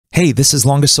Hey, this is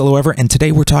Longest Solo Ever, and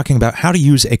today we're talking about how to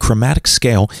use a chromatic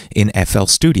scale in FL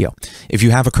Studio. If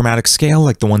you have a chromatic scale,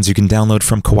 like the ones you can download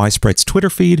from Kawaii Sprite's Twitter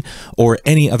feed, or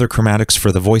any other chromatics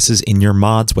for the voices in your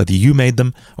mods, whether you made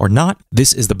them or not,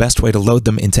 this is the best way to load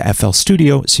them into FL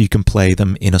Studio so you can play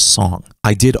them in a song.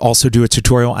 I did also do a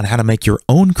tutorial on how to make your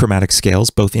own chromatic scales,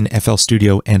 both in FL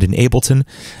Studio and in Ableton,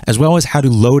 as well as how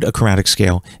to load a chromatic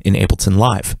scale in Ableton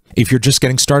Live. If you're just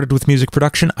getting started with music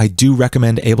production, I do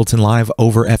recommend Ableton Live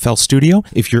over FL Studio.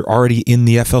 If you're already in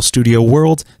the FL Studio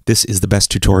world, this is the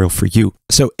best tutorial for you.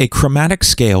 So a chromatic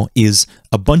scale is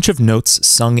a bunch of notes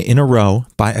sung in a row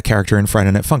by a character in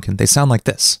Friday Night Funkin'. They sound like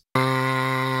this.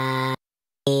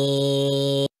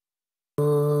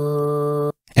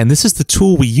 And this is the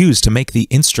tool we use to make the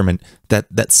instrument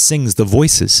that sings the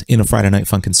voices in a Friday Night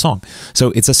Funkin' song.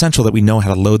 So it's essential that we know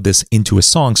how to load this into a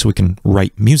song so we can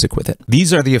write music with it.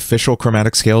 These are the official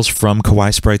chromatic scales from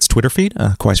Kawaii Sprite's Twitter feed.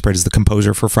 Kawaii Sprite is the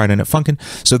composer for Friday Night Funkin'.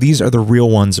 So these are the real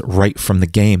ones right from the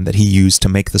game that he used to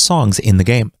make the songs in the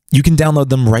game. You can download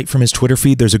them right from his Twitter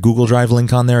feed. There's a Google Drive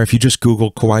link on there. If you just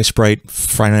Google Kawaii Sprite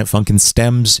Friday Night Funkin'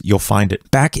 stems, you'll find it.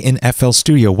 Back in FL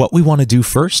Studio, what we want to do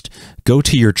first, go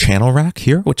to your channel rack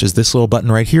here, which is this little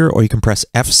button right here, or you can press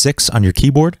F6 on your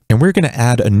keyboard, and we're going to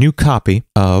add a new copy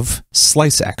of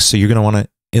Slice X. So you're going to want to,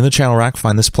 in the channel rack,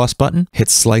 find this plus button, hit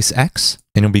Slice X,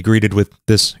 and you'll be greeted with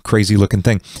this crazy looking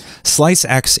thing. Slice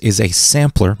X is a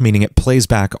sampler, meaning it plays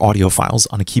back audio files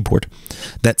on a keyboard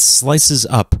that slices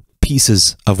up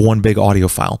pieces of one big audio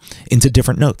file into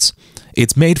different notes.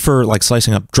 It's made for like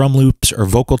slicing up drum loops or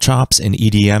vocal chops in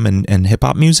EDM and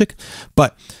hip-hop music,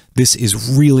 but this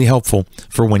is really helpful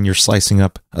for when you're slicing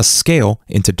up a scale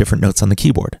into different notes on the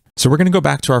keyboard. So we're going to go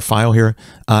back to our file here,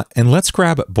 and let's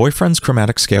grab Boyfriend's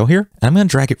chromatic scale here. And I'm going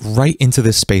to drag it right into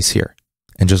this space here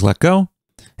and just let go,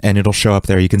 and it'll show up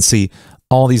there. You can see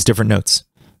all these different notes.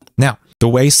 Now, the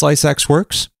way Slice X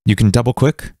works, you can double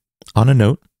click on a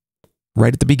note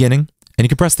right at the beginning, and you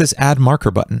can press this Add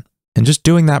Marker button. And just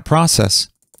doing that process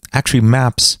actually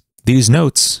maps these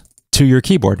notes to your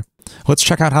keyboard. Let's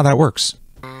check out how that works.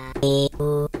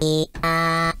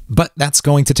 But that's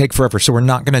going to take forever, so we're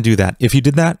not going to do that. If you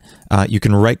did that, you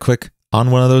can right-click on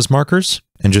one of those markers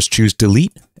and just choose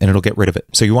Delete, and it'll get rid of it.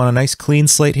 So you want a nice clean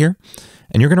slate here,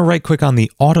 and you're going to right-click on the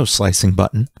Auto Slicing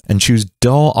button and choose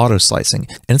Dull Auto Slicing.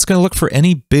 And it's going to look for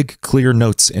any big, clear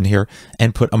notes in here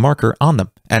and put a marker on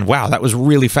them. And wow, that was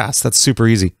really fast. That's super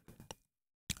easy.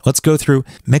 Let's go through,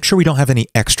 make sure we don't have any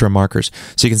extra markers.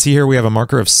 So you can see here we have a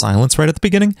marker of silence right at the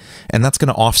beginning, and that's going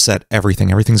to offset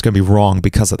everything. Everything's going to be wrong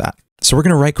because of that. So we're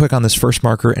going to right-click on this first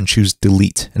marker and choose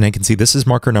Delete. And you can see this is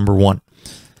marker number 1.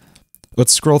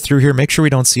 Let's scroll through here. Make sure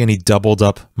we don't see any doubled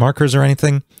up markers or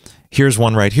anything. Here's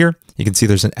one right here. You can see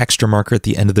there's an extra marker at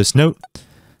the end of this note.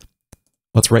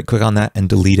 Let's right-click on that and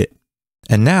delete it.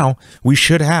 And now we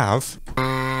should have...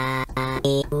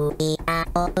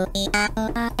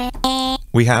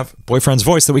 we have Boyfriend's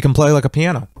voice that we can play like a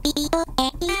piano.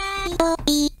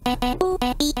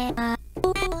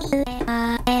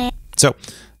 So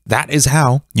that is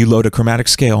how you load a chromatic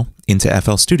scale into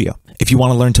FL Studio. If you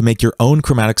want to learn to make your own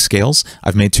chromatic scales,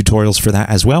 I've made tutorials for that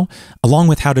as well, along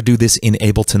with how to do this in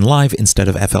Ableton Live instead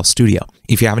of FL Studio.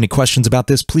 If you have any questions about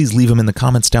this, please leave them in the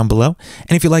comments down below.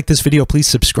 And if you like this video, please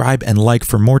subscribe and like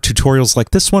for more tutorials like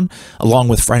this one, along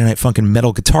with Friday Night Funkin'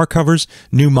 metal guitar covers,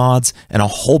 new mods, and a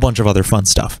whole bunch of other fun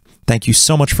stuff. Thank you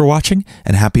so much for watching,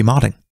 and happy modding.